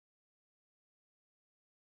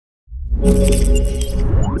Yo,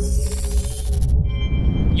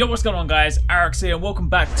 what's going on guys, Arekkz here and welcome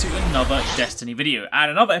back to another Destiny video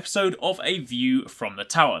and another episode of A View from the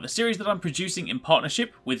Tower, the series that I'm producing in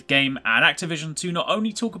partnership with Game and Activision to not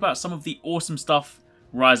only talk about some of the awesome stuff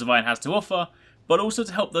Rise of Iron has to offer, but also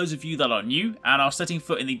to help those of you that are new and are setting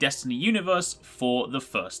foot in the Destiny universe for the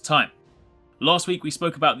first time. Last week we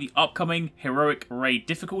spoke about the upcoming Heroic Raid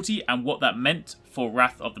difficulty and what that meant for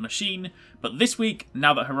Wrath of the Machine, but this week,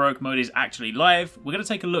 now that Heroic mode is actually live, we're going to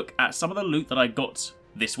take a look at some of the loot that I got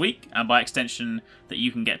this week, and by extension that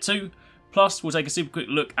you can get too. Plus we'll take a super quick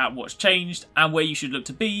look at what's changed and where you should look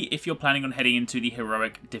to be if you're planning on heading into the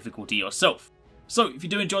Heroic difficulty yourself. So if you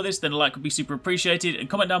do enjoy this, then a like would be super appreciated, and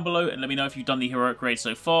comment down below and let me know if you've done the Heroic Raid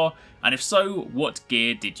so far, and if so, what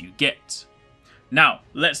gear did you get? Now,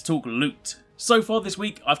 let's talk loot. So far this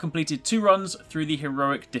week, I've completed 2 runs through the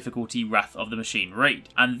Heroic difficulty Wrath of the Machine raid,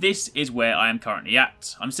 and this is where I am currently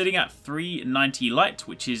at. I'm sitting at 390 light,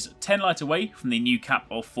 which is 10 light away from the new cap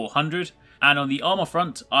of 400, and on the armour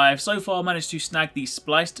front, I've so far managed to snag the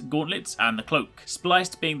Spliced gauntlets and the cloak.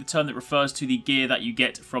 Spliced being the term that refers to the gear that you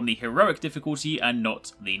get from the Heroic difficulty and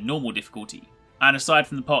not the normal difficulty. And aside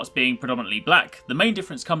from the parts being predominantly black, the main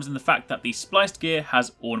difference comes in the fact that the Spliced gear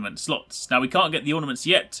has ornament slots. Now we can't get the ornaments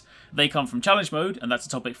yet, they come from challenge mode and that's a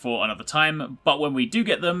topic for another time, but when we do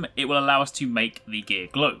get them, it will allow us to make the gear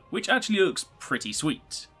glow, which actually looks pretty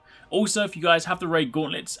sweet. Also, if you guys have the Raid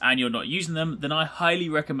Gauntlets and you're not using them, then I highly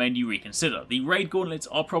recommend you reconsider. The Raid Gauntlets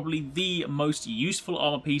are probably the most useful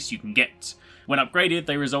armor piece you can get. When upgraded,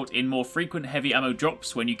 they result in more frequent heavy ammo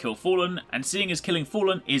drops when you kill Fallen, and seeing as killing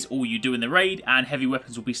Fallen is all you do in the raid, and heavy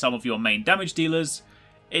weapons will be some of your main damage dealers,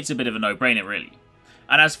 it's a bit of a no-brainer really.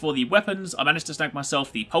 And as for the weapons, I managed to snag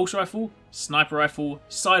myself the Pulse Rifle, Sniper Rifle,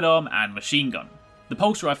 Sidearm and Machine Gun. The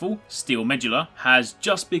Pulse Rifle, Steel Medulla, has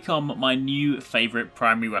just become my new favourite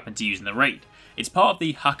primary weapon to use in the raid. It's part of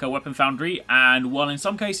the Hacker Weapon Foundry, and while in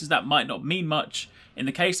some cases that might not mean much, in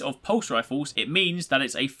the case of Pulse Rifles, it means that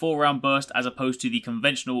it's a 4-round burst as opposed to the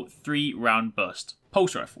conventional 3-round burst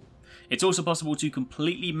Pulse Rifle. It's also possible to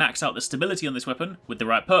completely max out the stability on this weapon with the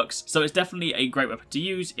right perks, so it's definitely a great weapon to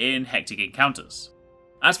use in hectic encounters.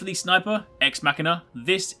 As for the Sniper, Ex Machina,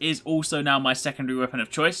 this is also now my secondary weapon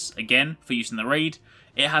of choice, again, for use in the raid.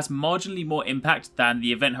 It has marginally more impact than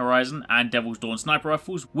the Event Horizon and Devil's Dawn Sniper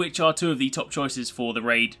Rifles, which are 2 of the top choices for the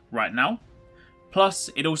raid right now.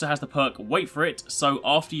 Plus, it also has the perk Wait For It, so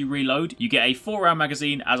after you reload, you get a 4-round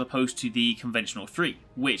magazine as opposed to the conventional 3,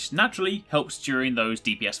 which naturally helps during those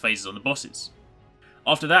DPS phases on the bosses.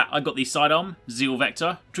 After that, I got the Sidearm, Zeal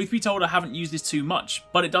Vector. Truth be told, I haven't used this too much,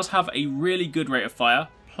 but it does have a really good rate of fire,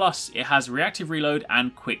 plus it has reactive reload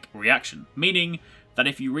and quick reaction, meaning that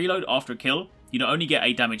if you reload after a kill, you not only get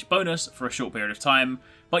a damage bonus for a short period of time,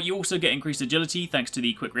 but you also get increased agility thanks to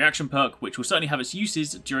the quick reaction perk, which will certainly have its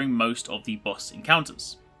uses during most of the boss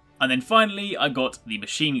encounters. And then finally, I got the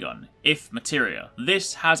Machine Gun, If Materia.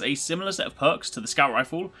 This has a similar set of perks to the Scout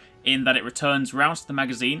Rifle, in that it returns rounds to the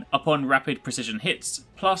magazine upon rapid precision hits,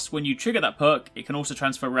 plus when you trigger that perk, it can also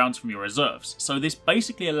transfer rounds from your reserves. So this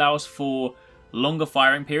basically allows for longer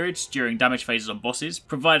firing periods during damage phases on bosses,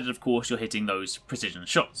 provided of course you're hitting those precision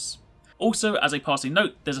shots. Also, as a passing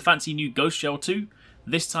note, there's a fancy new Ghost Shell too,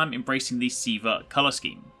 this time embracing the Siva colour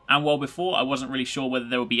scheme. And while before I wasn't really sure whether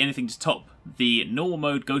there would be anything to top the normal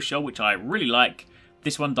mode Ghost Shell, which I really like,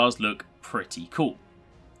 this one does look pretty cool.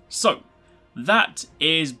 So, that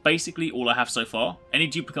is basically all I have so far. Any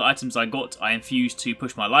duplicate items I got, I infused to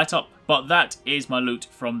push my light up, but that is my loot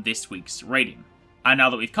from this week's raiding. And now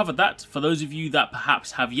that we've covered that, for those of you that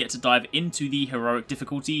perhaps have yet to dive into the Heroic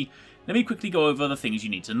difficulty, let me quickly go over the things you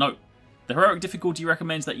need to know. The Heroic difficulty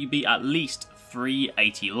recommends that you be at least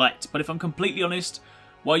 380 light, but if I'm completely honest,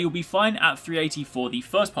 while you'll be fine at 380 for the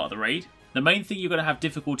first part of the raid, the main thing you're going to have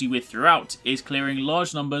difficulty with throughout is clearing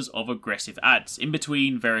large numbers of aggressive adds in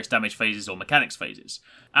between various damage phases or mechanics phases.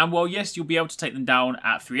 And while yes, you'll be able to take them down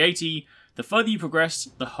at 380, the further you progress,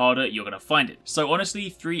 the harder you're going to find it. So honestly,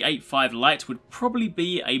 385 light would probably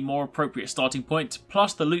be a more appropriate starting point,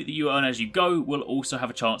 plus the loot that you earn as you go will also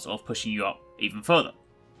have a chance of pushing you up even further.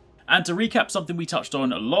 And to recap something we touched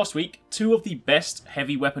on last week, 2 of the best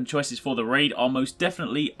heavy weapon choices for the raid are most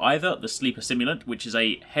definitely either the Sleeper Simulant, which is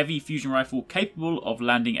a heavy fusion rifle capable of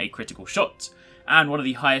landing a critical shot, and one of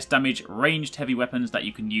the highest damage ranged heavy weapons that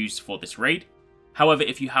you can use for this raid. However,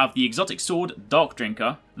 if you have the exotic sword, Dark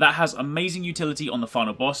Drinker, that has amazing utility on the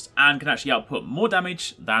final boss and can actually output more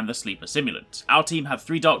damage than the Sleeper Simulant. Our team had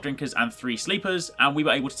 3 Dark Drinkers and 3 Sleepers, and we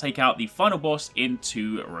were able to take out the final boss in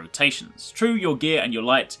 2 rotations. True, your gear and your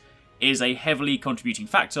light is a heavily contributing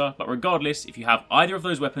factor, but regardless, if you have either of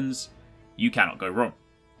those weapons, you cannot go wrong.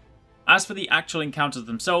 As for the actual encounters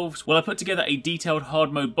themselves, well, I put together a detailed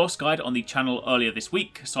hard mode boss guide on the channel earlier this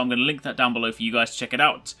week, so I'm going to link that down below for you guys to check it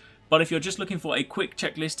out. But if you're just looking for a quick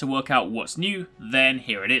checklist to work out what's new, then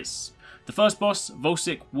here it is. The first boss,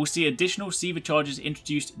 Volsic, will see additional Sieva charges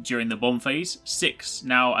introduced during the bomb phase, 6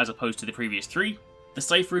 now as opposed to the previous 3. The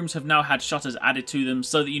safe rooms have now had shutters added to them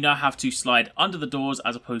so that you now have to slide under the doors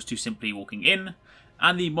as opposed to simply walking in.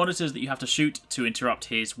 And the monitors that you have to shoot to interrupt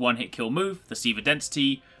his one-hit kill move, the Sieva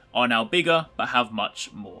Density, are now bigger but have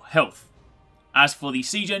much more health. As for the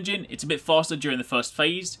siege engine, it's a bit faster during the first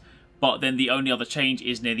phase, but then the only other change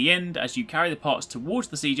is near the end. As you carry the parts towards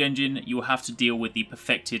the siege engine, you will have to deal with the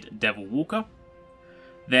perfected Devil Walker.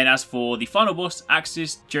 Then as for the final boss,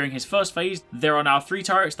 Asus, during his first phase, there are now 3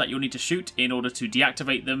 turrets that you'll need to shoot in order to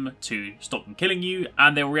deactivate them to stop them killing you,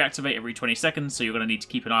 and they'll reactivate every 20 seconds, so you're going to need to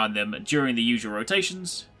keep an eye on them during the usual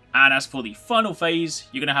rotations. And as for the final phase,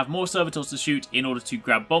 you're going to have more servitors to shoot in order to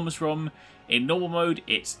grab bombs from. In normal mode,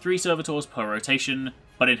 it's 3 servitors per rotation,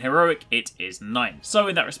 but in heroic, it is 9. So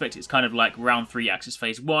in that respect, it's kind of like round 3 Asus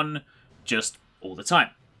phase 1, just all the time.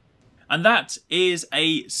 And that is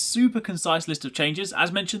a super concise list of changes.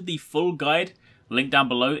 As mentioned, the full guide, linked down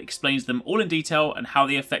below, explains them all in detail and how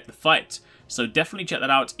they affect the fight. So definitely check that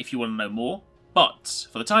out if you want to know more. But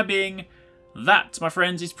for the time being, that, my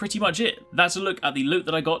friends, is pretty much it. That's a look at the loot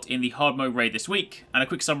that I got in the hard mode raid this week, and a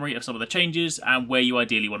quick summary of some of the changes and where you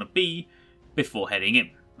ideally want to be before heading in.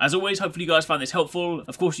 As always, hopefully you guys found this helpful.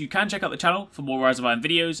 Of course, you can check out the channel for more Rise of Iron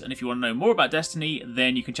videos, and if you want to know more about Destiny,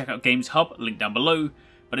 then you can check out Games Hub, linked down below.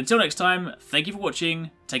 But until next time, thank you for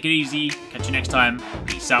watching, take it easy, catch you next time,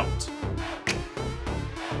 peace out.